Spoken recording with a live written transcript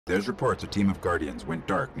There's reports a team of Guardians went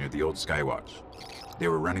dark near the old Skywatch. They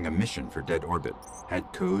were running a mission for Dead Orbit,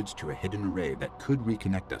 had codes to a hidden array that could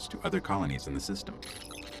reconnect us to other colonies in the system.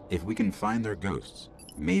 If we can find their ghosts,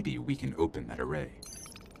 maybe we can open that array.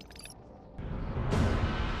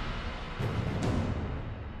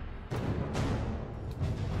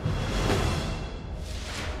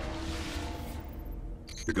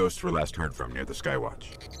 The ghosts were last heard from near the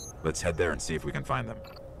Skywatch. Let's head there and see if we can find them.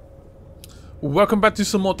 Welcome back to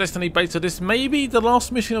some more Destiny beta. This may be the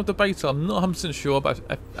last mission of the beta. I'm not 100% sure, but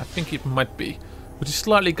I think it might be. Which is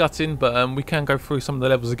slightly gutting, but we can go through some of the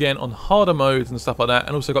levels again on harder modes and stuff like that.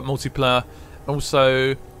 And also got multiplayer.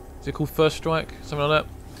 Also, is it called First Strike? Something like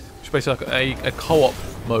that. Which is basically like a co-op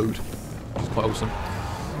mode. Which is quite awesome.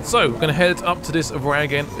 So, we're going to head up to this array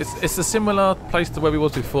again. It's a similar place to where we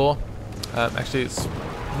was before. Actually, it's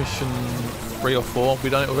mission 3 or 4.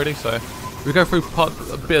 We've done it already, so we go through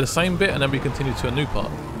a bit of the same bit, and then we continue to a new part.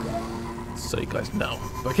 So you guys know.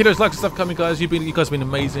 But kiddos, like stuff coming, guys. You guys have been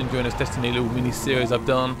amazing during this Destiny little mini series I've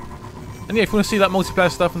done. And yeah, if you want to see that multiplayer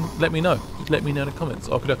stuff, let me know. Just let me know in the comments.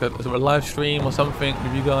 Or I could do a live stream or something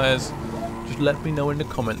with you guys. Just let me know in the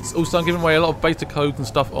comments. Also, I'm giving away a lot of beta codes and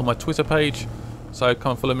stuff on my Twitter page. So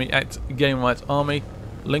come and follow me at GameRightsArmy.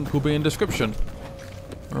 Link will be in description.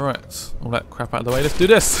 Alright, all that crap out of the way. Let's do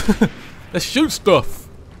this. Let's shoot stuff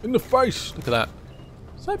in the face. Look at that.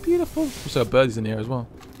 So beautiful. Also, birdies in here as well.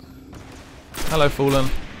 Hello, Fallen.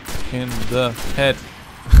 In the head.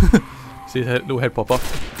 See the little head pop off.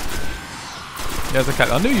 Yeah, there's a cat.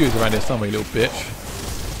 I knew you was around here somewhere, you little bitch.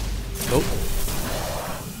 Oh.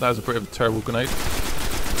 That was a bit of a terrible grenade.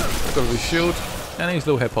 Got his shield. And his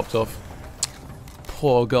little head popped off.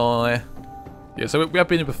 Poor guy. Yeah, so we have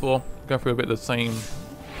been here before. Going through a bit of the same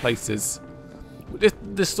places.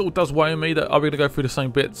 This sort of does worry me that I'm going to go through the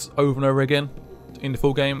same bits over and over again in the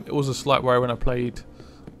full game. It was a slight worry when I played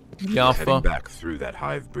the alpha. Heading back through that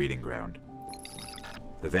hive breeding ground.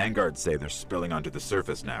 The vanguards say they're spilling onto the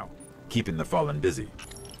surface now, keeping the Fallen busy.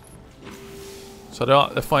 So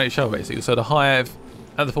they're fighting each other basically. So the hive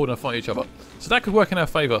and the Fallen are fighting each other. So that could work in our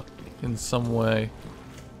favour in some way.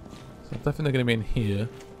 So I don't think they're going to be in here.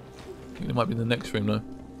 I think they might be in the next room though.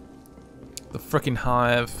 The freaking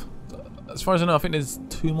hive. As far as I know, I think there's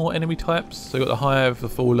 2 more enemy types. So you've got the hive, the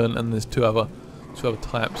Fallen, and there's two other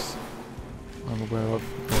types I'm aware of.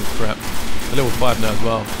 Oh crap. A level 5 now as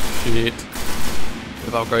well. Shit.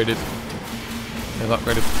 They've upgraded. They've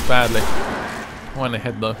upgraded badly. Why in the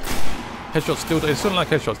head though? Headshots still don't like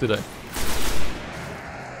headshots, do they?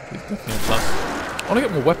 It's definitely a plus. I want to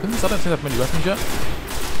get more weapons. I don't think I have many weapons yet.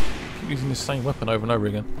 I keep using the same weapon over and over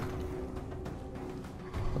again.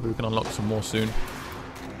 Maybe we can unlock some more soon.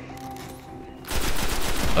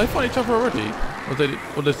 Are they fighting each other already? Or are they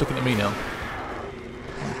just looking at me now?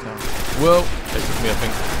 Well, they took me, I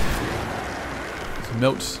think. Let's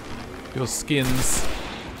melt your skins.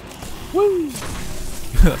 Woo!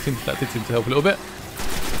 that did seem to help a little bit.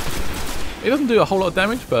 It doesn't do a whole lot of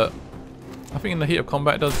damage, but I think in the heat of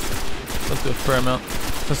combat it does do a fair amount.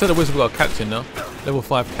 So instead of wizard, we've got a captain now. Level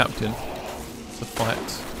 5 captain. It's a fight.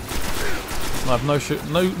 I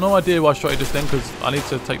have no idea why I shot it just then, because I need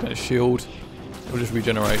to take that shield. It will just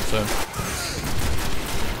regenerate, so.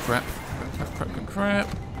 Crap. I'm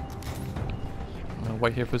going to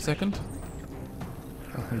wait here for a second.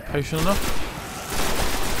 I've been patient enough.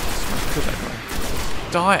 Kill that guy.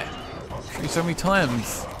 Die! Shot you so many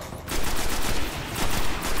times.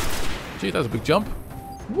 Gee, that was a big jump.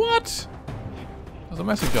 What? That was a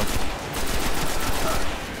massive jump.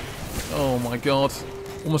 Oh my god.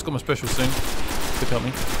 Almost got my special soon. Could help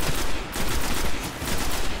me.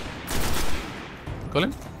 Got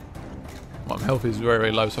him? My health is very,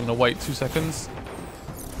 very low, so I'm going to wait 2 seconds.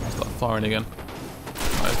 I'll start firing again.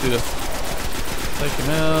 Alright, let's do this. Take him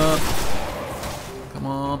out. Come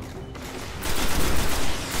on.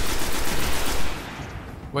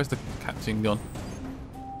 Where's the captain gone?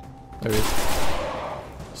 There he is.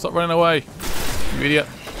 Stop running away, you idiot.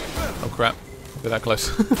 Oh crap. Look at that close.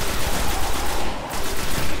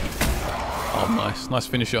 Oh, nice. Nice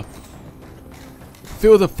finisher.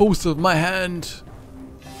 Feel the force of my hand.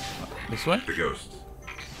 This way? The ghosts.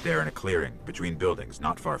 They're in a clearing between buildings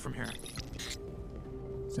not far from here.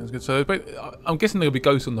 Sounds good. So I'm guessing there'll be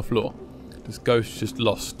ghosts on the floor. This ghost just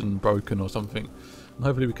lost and broken or something. And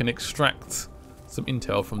hopefully we can extract some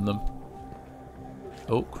intel from them.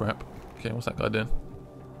 Oh, crap. Okay, what's that guy doing?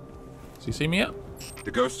 Does he see me yet?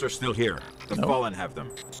 The ghosts are still here. The Fallen have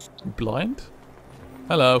them. You blind?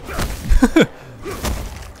 Hello. Okay,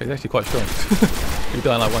 he's actually quite strong. He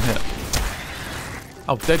died in like 1 hit.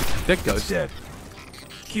 Oh, dead ghost. Dead.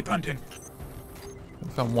 Keep hunting. I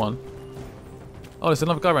found one. Oh, there's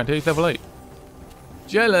another guy around here. He's level 8.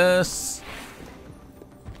 Jealous!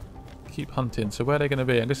 Keep hunting. So where are they going to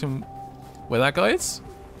be? I'm guessing where that guy is?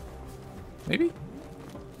 Maybe?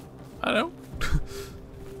 I don't know.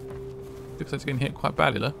 Looks like it's getting hit quite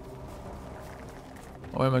badly though.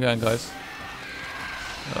 Oh, where am I going, guys?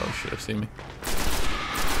 Oh shit, they've seen me.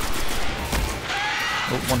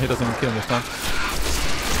 Oh, one hit doesn't even kill him this time.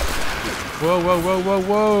 Whoa, whoa, whoa, whoa,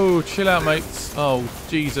 whoa! Chill out, mates. Oh,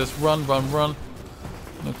 Jesus. Run, run, run.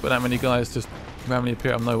 Look at that many guys just randomly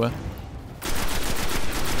appear out of nowhere.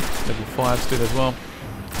 Level 5 still as well.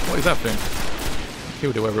 What is that thing? I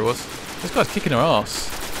killed it, wherever it was. This guy's kicking her ass.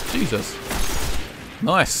 Jesus.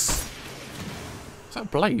 Nice. Is that a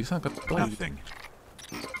blade? Sounds like a blade. Nothing.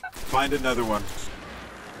 Find another one.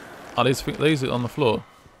 Oh, these are on the floor.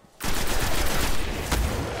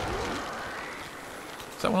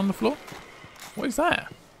 Is that one on the floor? What is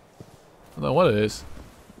that? I don't know what it is.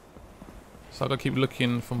 So I've got to keep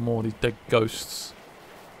looking for more of these dead ghosts.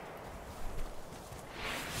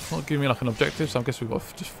 It's not giving me like an objective, so I guess we've got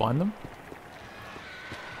to just find them.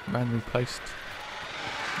 Randomly placed.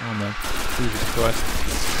 Oh no. Jesus Christ.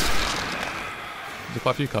 There's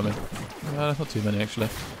quite a few coming. No, not too many actually.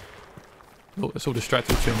 Oh, it's all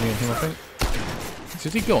distracted between me and him, I think.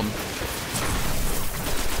 Is he gone?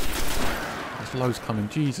 There's loads coming.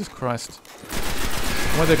 Jesus Christ.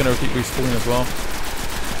 Why are they going to keep respawning as well?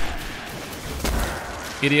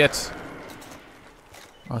 Idiot.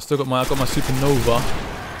 I still got my supernova.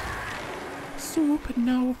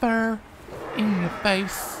 Supernova in your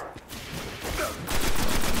face.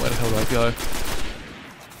 Where the hell do I go?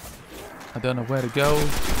 I don't know where to go.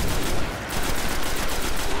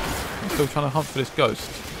 I'm still trying to hunt for this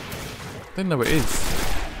ghost. I don't know where it is.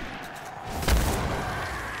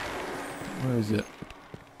 Where is it?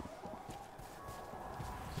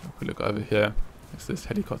 Quick look over here. It's this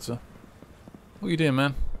helicopter. What are you doing,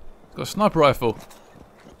 man? It's got a sniper rifle.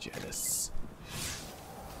 Jealous.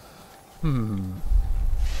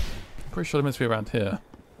 Pretty sure they're meant to be around here.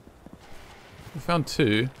 We found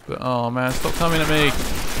 2, but oh man, stop coming at me.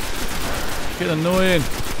 Get annoying.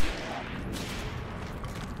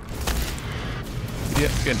 Yeah,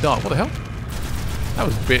 it's getting dark. What the hell? That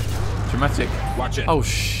was a bit dramatic. Watch it. Oh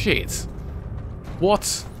shit.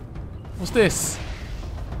 What? What's this?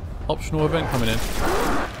 Optional event coming in.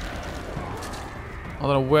 I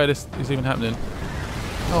don't know where this is even happening.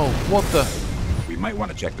 Oh, what the? We might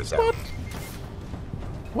want to check this out. What?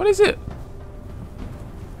 What is it?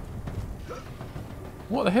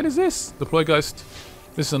 What the hell is this? Deploy ghost.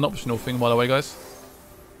 This is an optional thing, by the way, guys.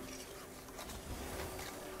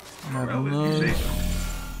 Oh, Well, no. if you say so.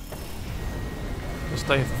 We'll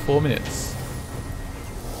stay here for 4 minutes.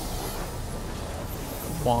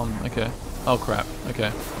 1, okay. Oh crap, okay.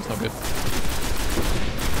 That's not good.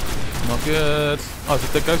 Not good. Oh, it's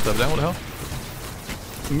a dead ghost over there, what the hell?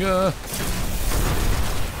 Yeah.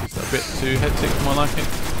 It's a bit too hectic for my liking.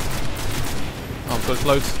 Oh, I've got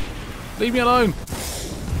loads. Leave me alone!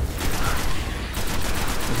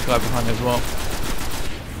 There's a guy behind me as well.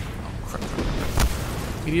 Oh crap.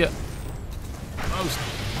 Idiot. Oh,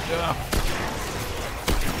 yeah.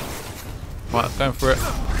 Right, going for it.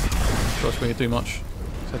 Trust me, you do much.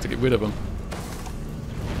 Just have to get rid of them.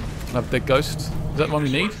 Another dead ghost. Is that the one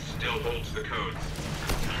we need? Still holds the code.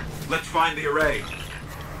 Let's find the array.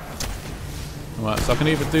 Alright, so I can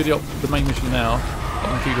either do the main mission now, or I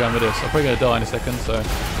can keep going with this. I'm probably going to die in a second, so I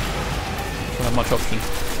don't have much option.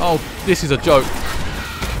 Oh, this is a joke.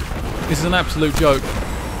 This is an absolute joke.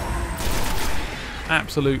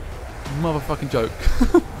 Absolute motherfucking joke.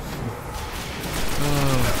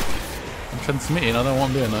 I'm transmitting, I don't know what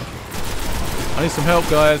I'm doing though. I need some help,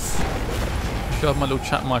 guys. I should have my little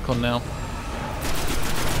chat mic on now.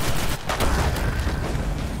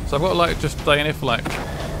 So I've got to like just stay in here for like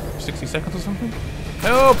 60 seconds or something.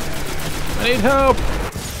 Help! I need help!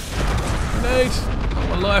 I need! Oh,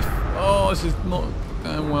 my life. Oh, this is not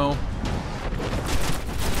going well.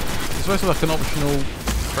 It's supposed to be like an optional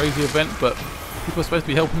crazy event, but people are supposed to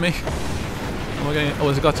be helping me. Am I getting? Oh,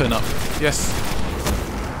 there's a guy turning up. Yes.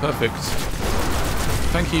 Perfect.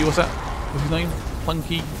 Thank you. What's that? What's his name?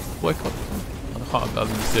 Plunky Boycott? I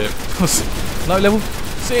didn't see it. No, level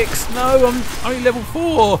 6. No, I'm only level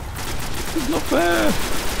 4. It's not fair.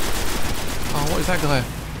 Oh, what is that guy?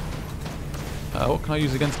 What can I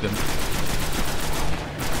use against him?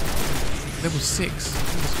 Level 6.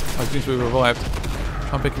 Oh, he seems to be revived.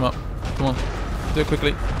 Try and pick him up. Come on. Do it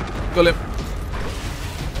quickly. Got him.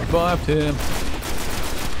 Revived him.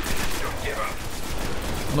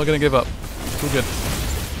 I'm not going to give up. It's all good.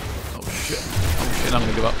 Oh shit. Oh shit, I'm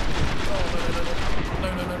going to give up.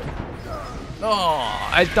 No. Oh,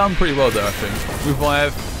 I've done pretty well there, I think.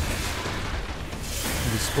 Revive.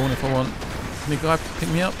 Respawn if I want. Can you guy pick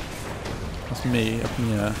me up? That's me up in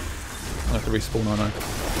the air. I have to respawn, I know.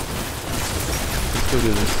 Let's still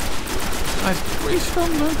do this. That's pretty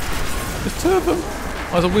strong, man. There's 2 of them.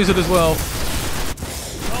 Oh, there's a wizard as well.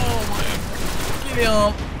 Oh my. Giddy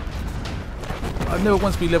up. I've never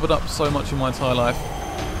once been leveled up so much in my entire life.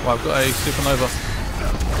 Well, I've got a supernova.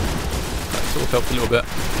 That sort of helped a little bit.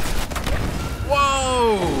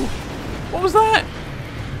 Whoa! What was that?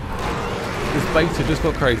 This beta just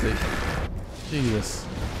got crazy. Jesus.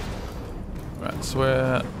 Right, so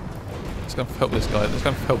let's go help this guy. Let's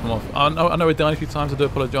go help him off. I know we're dying a few times. I do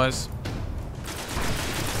apologise.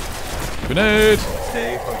 Grenade!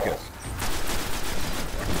 Stay focused.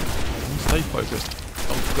 Stay focused.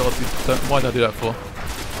 Oh god, why did I do that for?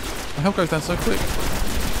 My health goes down so quick.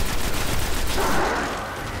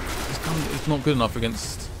 It's not good enough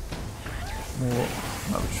against more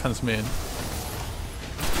transmitting.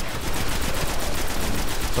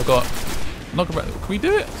 So I got knockback. Can we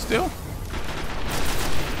do it still?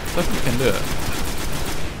 I don't think we can do it.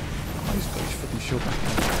 Oh, he's got his fucking shield back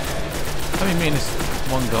now. Only me and this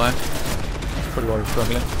one guy. That's probably why we're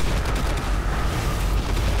struggling.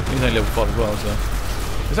 He's only level 5 as well, so.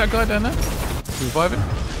 Is that guy down there? Is he reviving?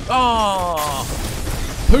 Oh!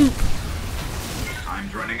 Poop!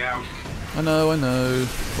 Time's running out. I know.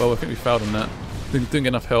 Well, I think we failed on that. Didn't get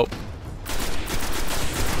enough help.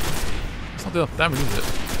 It's not doing enough damage, is it?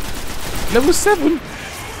 Level 7?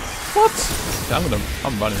 What? Yeah,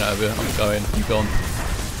 I'm running out of here. I'm going. I'm gone.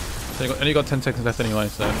 Only got 10 seconds left anyway,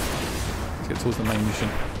 so let's get towards the main mission.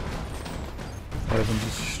 Everyone's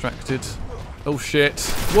distracted. Oh shit!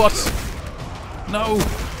 What? No!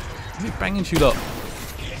 Is it banging you lot?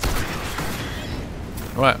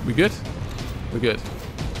 Right, we good? We're good.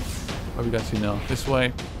 Where are we going to now? This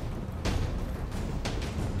way.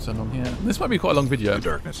 So along here. This might be quite a long video. The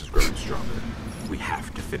darkness is growing stronger. We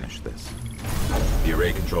have to finish this. The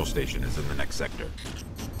array control station is in the next sector.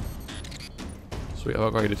 Sweet,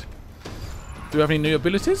 I've upgraded. Do we have any new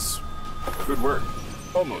abilities? Good work.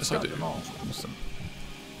 Almost Yes, got I do. them all. Awesome.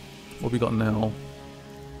 What have we got now?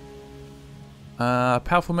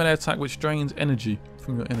 Powerful melee attack which drains energy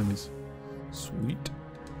from your enemies. Sweet.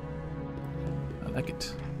 I like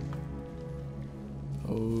it.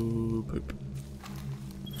 Oh, poop.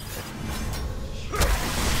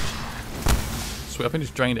 Sweet, I think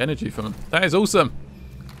it's drained energy from him. That is awesome.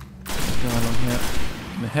 Go along here.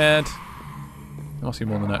 In the head. There must be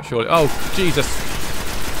more than that, surely. Oh, Jesus.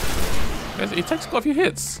 He takes quite a few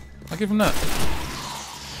hits. I'll give him that.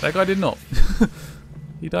 That guy did not.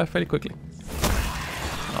 He died fairly quickly.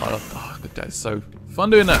 Oh, that is so fun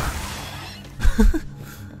doing that.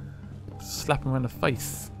 Slap him around the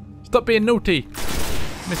face. Stop being naughty,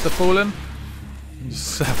 Mr. Fallen. And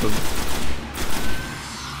just slap him.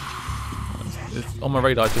 It's on my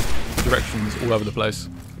radar, just directions all over the place.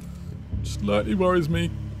 Slightly worries me.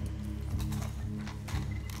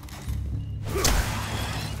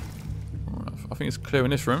 I think it's clear in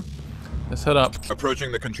this room. Let's head up.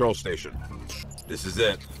 Approaching the control station. This is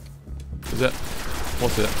it. Is it?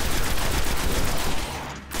 What's it?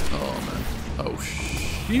 Oh man. Oh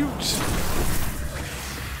shoot!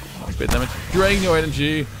 Oh, a bit of damage. Drain your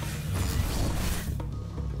energy.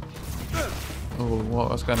 Oh,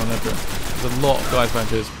 what's going on there? There's a lot of guys around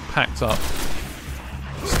here. It's packed up.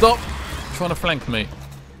 Stop trying to flank me.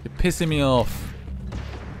 You're pissing me off.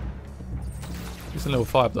 It's a level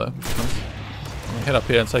 5 though, which is nice. I'm gonna head up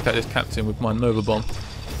here and take out this captain with my Nova Bomb.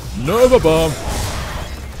 Nova Bomb!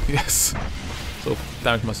 Yes! Sort of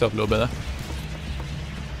damaged myself a little bit there.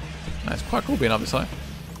 It's quite cool being up this high.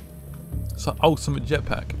 It's an ultimate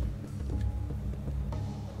jetpack.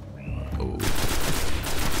 Oh.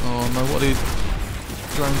 Oh no, what are these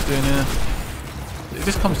drones doing here? It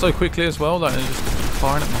just comes so quickly as well, like they're just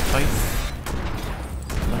firing at my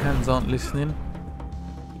face. My hands aren't listening.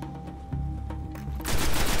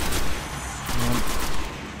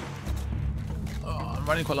 I'm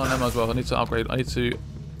running quite low on ammo as well. I need to upgrade. I need to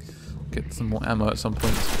get some more ammo at some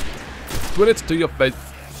point. Bullets to your face.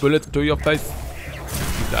 Bullets to your face.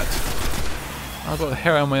 Keep that. I've got a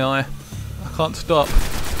hair on my eye. I can't stop.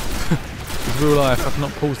 It's real life. I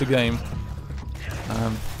cannot pause the game.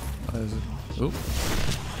 Oh,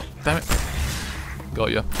 damn it!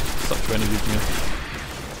 Got ya. Such your energy from you.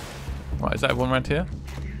 Right, is that everyone around here?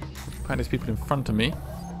 Apparently there's people in front of me.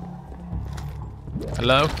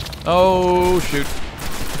 Hello? Oh shoot!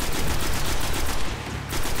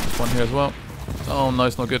 There's one here as well. Oh no,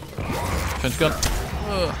 it's not good. Change gun.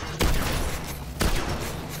 Ugh.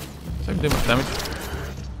 Is he doing much damage?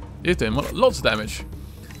 He is doing lots of damage.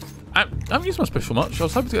 I haven't used my special much. I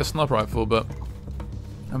was hoping to get a sniper rifle, but I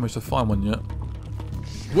haven't managed to find one yet.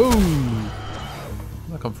 Whoa!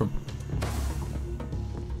 Where'd that come from?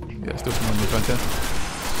 Yeah, still some enemies right there.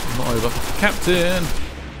 I'm not over. Captain!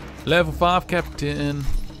 Level 5 Captain.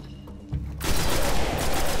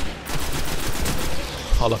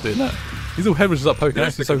 I love doing that. These little head up poking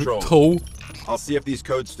out. He's so tall. I'll see if these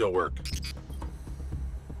codes still work.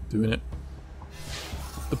 Doing it.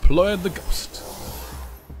 Deploy the ghost.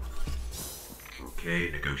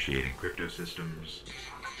 Okay, negotiating crypto systems.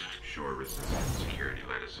 Shore resistant security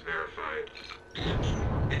lattice verified.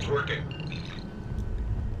 It's working.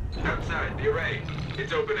 Outside, the array.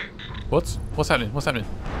 It's opening. What's happening? What's happening?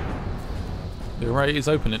 The array is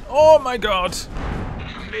opening. Oh my god!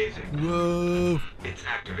 Amazing. Whoa. It's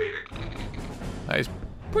activating. That is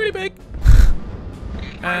pretty big.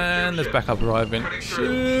 And there's backup arriving.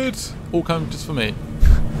 Shit! All come just for me.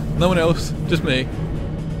 No one else, just me.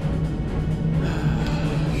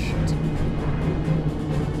 Shit.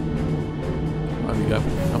 There we go.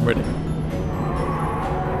 I'm ready.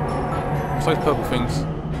 What's those purple things?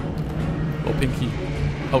 Or pinky?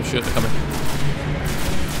 Oh shit, they're coming.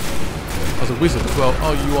 I was a wizard as well.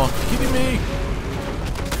 Oh, you are kidding me!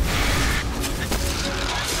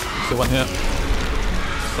 Still one here.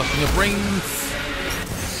 Stuff in your brains.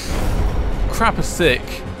 Crap is sick.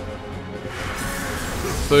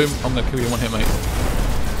 Boom, I'm gonna kill you in one hit, mate.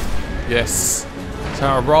 Yes. That's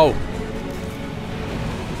how I roll.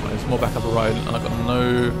 Right, there's more backup arriving, and I've got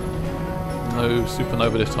no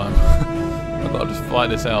supernova this time. I've got to just fight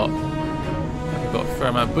this out. I've got a fair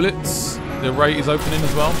amount of bullets. The array is opening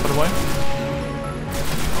as well, by the way.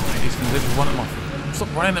 Oh, these things, there's one at my...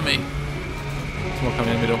 Stop running at me. There's more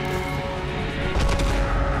coming in the middle.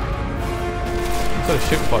 So the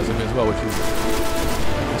ship fires a bit as well, which is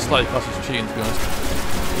slightly classed as cheating, to be honest.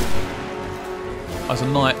 There's a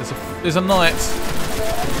knight. There's a knight.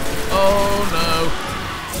 Oh no!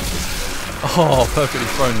 Oh, perfectly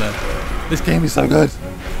thrown there. This game is so good.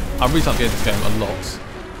 I'm really starting to get into this game a lot.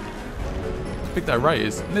 How big that array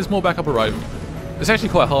is, and there's more backup arriving. It's actually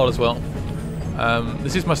quite hard as well.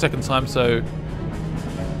 This is my second time, so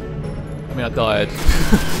I mean I died.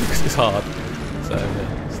 It's hard. So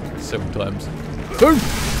yeah, several times. Boom!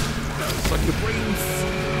 It's like your brains.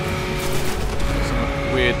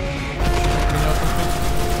 Some weird.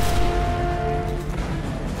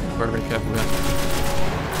 Very, very careful here.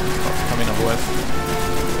 Starts coming up, boys.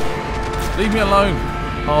 Leave me alone!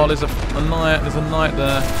 Oh, there's a knight. There's a knight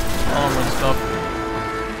there. Armour and stuff.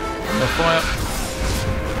 No fire.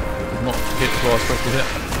 Did not hit where I was supposed to hit.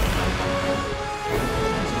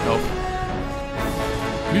 Some health.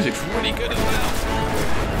 Music's really good as well.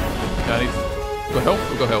 Okay, I need. Got help?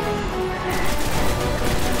 We've got help.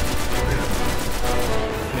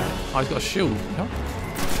 Oh, he's got a shield. Yeah.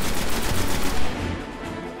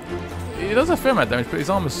 He does a fair amount of damage, but his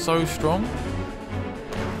armor's so strong.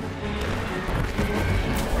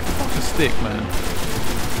 Fuck a stick, man. I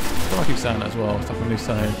don't like keep saying that as well. It's like a new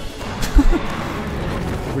saying.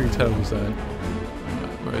 Really terrible saying.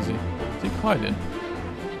 Where is he? Is he hiding?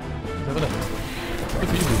 He's over there. Good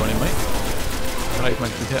for you to be running, mate. Grenade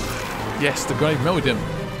managed to hit. Yes, the grenade melted him. I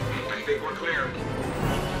think we're clear.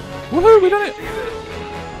 Woohoo, we done it!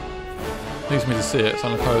 Needs me to see it, so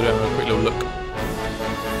I'm going to go down and have a quick little look.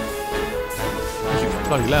 Music's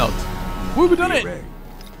bloody loud. Woo, we done it!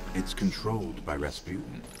 It's controlled by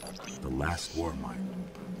Rasputin, the last war mine.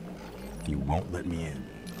 He won't let me in.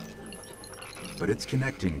 But it's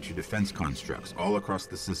connecting to defense constructs all across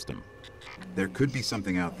the system. There could be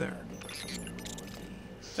something out there.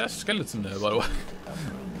 There's a skeleton there, by the way.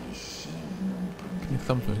 Give me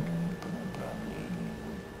something.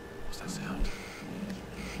 What's that sound?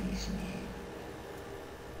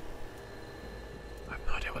 I have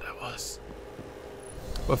no idea what that was.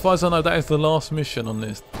 But as far as I know, that is the last mission on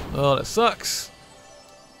this. Oh, that sucks.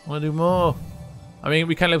 I want to do more. I mean,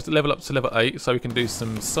 we can level up to level 8, so we can do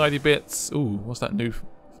some sidey bits. Ooh, what's that new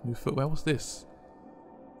footwear? What's this?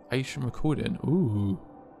 Asian recording. Ooh,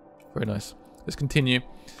 very nice. Let's continue.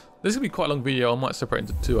 This is gonna be quite a long video. I might separate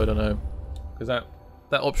into two. I don't know, because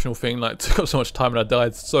that optional thing like took up so much time and I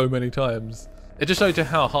died so many times. It just shows you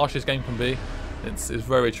how harsh this game can be. It's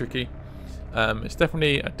very tricky. It's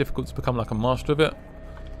definitely difficult to become like a master of it.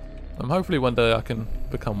 Hopefully one day I can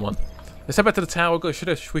become one. Let's head back to the tower. We should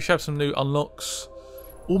have some new unlocks.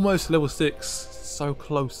 Almost level 6. So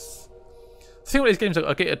close. The thing with these games,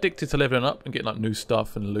 I get addicted to leveling up and getting like new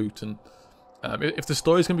stuff and loot. And if the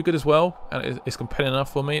story's going to be good as well, and it's compelling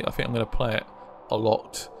enough for me, I think I'm going to play it a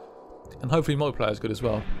lot. And hopefully multiplayer is good as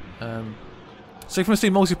well. So if you want to see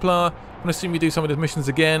multiplayer, I want to see me do some of the missions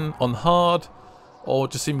again on hard. or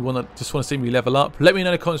just want to see me level up, let me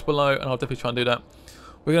know in the comments below, and I'll definitely try and do that.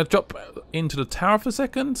 We're going to drop into the tower for a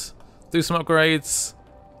second, do some upgrades,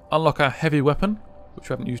 unlock our heavy weapon, which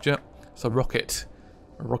we haven't used yet. It's a rocket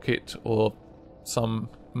or some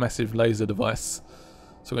massive laser device.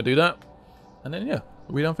 So we're going to do that, and then yeah,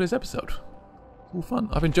 we'll be done for this episode. All fun.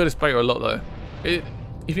 I've enjoyed this beta a lot though.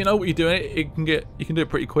 If you know what you're doing, you can do it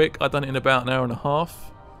pretty quick. I've done it in about an hour and a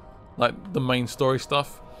half, like the main story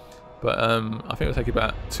stuff. But I think it'll take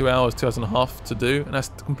about 2 hours, 2 hours and a half to do, and that's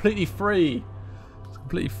completely free. It's a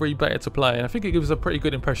completely free beta to play, and I think it gives a pretty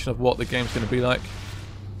good impression of what the game's going to be like.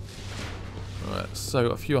 Alright, so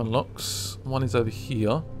a few unlocks. One is over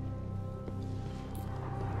here.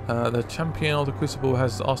 The champion of the Crucible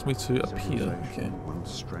has asked me to appear. Okay. One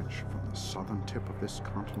stretch from the southern tip of this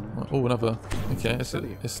continent. Oh, another. Okay, it's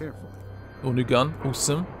new gun.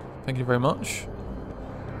 Awesome. Thank you very much.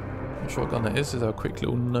 Not sure what gun that is. Is that a quick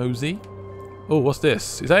little nosy? Oh, what's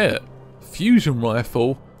this? Is that it? Fusion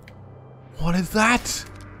rifle. What is that?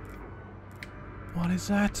 What is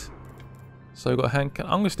that? So we've got a hand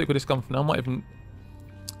cannon. I'm going to stick with this gun for now.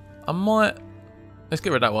 I might. Let's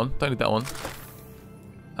get rid of that one. Don't need that one.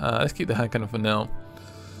 Let's keep the hand cannon for now.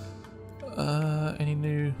 Any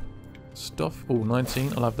new stuff? Oh,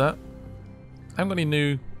 19. I'll have that. I haven't got any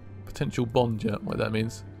new potential bond yet. What that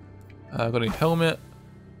means. I've got a helmet.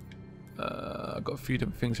 I've got a few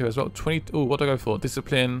different things here as well. 20. Oh, what do I go for?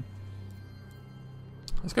 Discipline.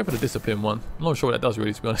 Let's go for the discipline one. I'm not sure what that does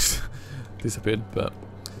really, to be honest. Discipline, but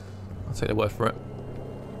I'll take the word for it.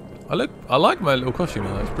 I like my little costume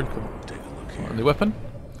though. It's pretty cool. Right, the weapon.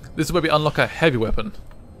 This is where we unlock a heavy weapon.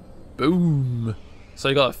 Boom. So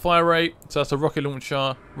you got a fire rate. So that's a rocket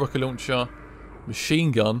launcher,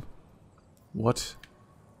 machine gun. What?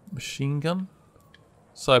 Machine gun?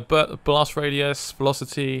 So blast radius,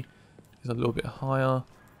 velocity is a little bit higher.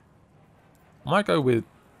 I might go with,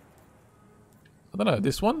 I don't know,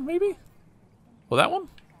 this one maybe? Or that one?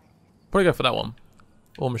 Probably go for that one.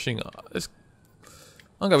 Or machine gun.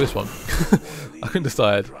 I'll go with this one. I couldn't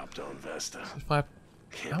decide. How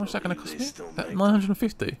much is that going to cost me? That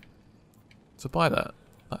 950 to buy that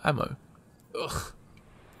ammo. Ugh,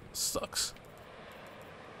 sucks.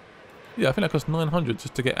 Yeah, I think that cost 900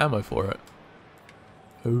 just to get ammo for it.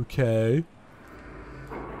 Okay.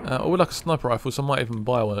 I would like a sniper rifle, so I might even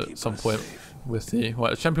buy one at some point. We'll see.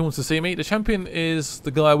 Right, the champion wants to see me. The champion is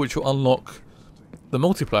the guy which will unlock the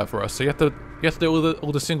multiplayer for us. So you have to do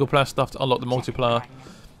all the single player stuff to unlock the multiplayer.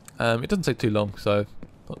 It doesn't take too long, so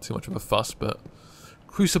not too much of a fuss. But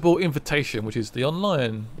Crucible Invitation, which is the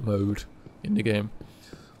online mode in the game.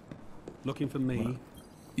 Looking for me?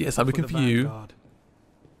 Yes, I'm looking for you.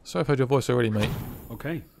 Sorry, I've heard your voice already, mate.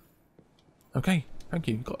 Okay. Okay, thank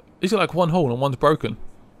you. He's got like one hole and one's broken.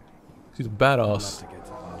 He's a badass.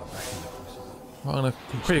 Right, I'm gonna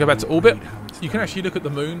quickly go back to orbit. You can actually look at the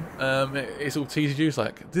moon. It's all teased you. It's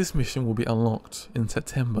like, this mission will be unlocked in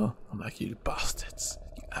September. I'm like, you bastards.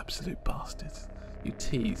 You absolute bastards. You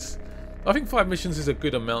tease. I think 5 missions is a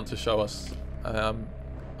good amount to show us.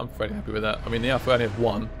 I'm fairly happy with that. I mean, the Alpha only have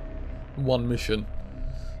one mission,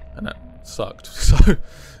 and that sucked. So,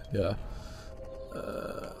 yeah.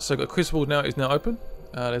 So, got Crucible now is now open.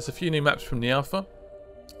 There's a few new maps from the Alpha,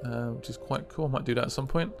 which is quite cool. I might do that at some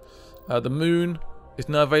point. The moon is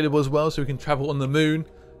now available as well, so we can travel on the moon.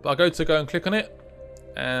 But I go and click on it,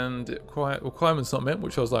 and requirements not met,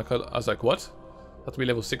 which I was like, what? Have to be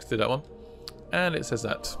level 6 to do that one, and it says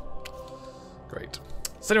that. Great.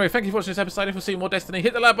 So anyway, thank you for watching this episode. If you see more Destiny,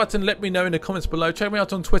 hit the like button. Let me know in the comments below. Check me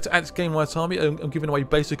out on Twitter at GameWhiteArmy. I'm giving away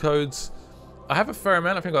beta codes. I have a fair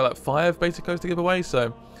amount. I think I got like 5 beta codes to give away.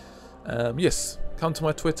 So yes, come to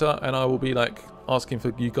my Twitter, and I will be like asking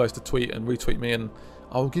for you guys to tweet and retweet me, and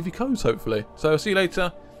I will give you codes hopefully. So I'll see you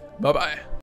later. Bye bye.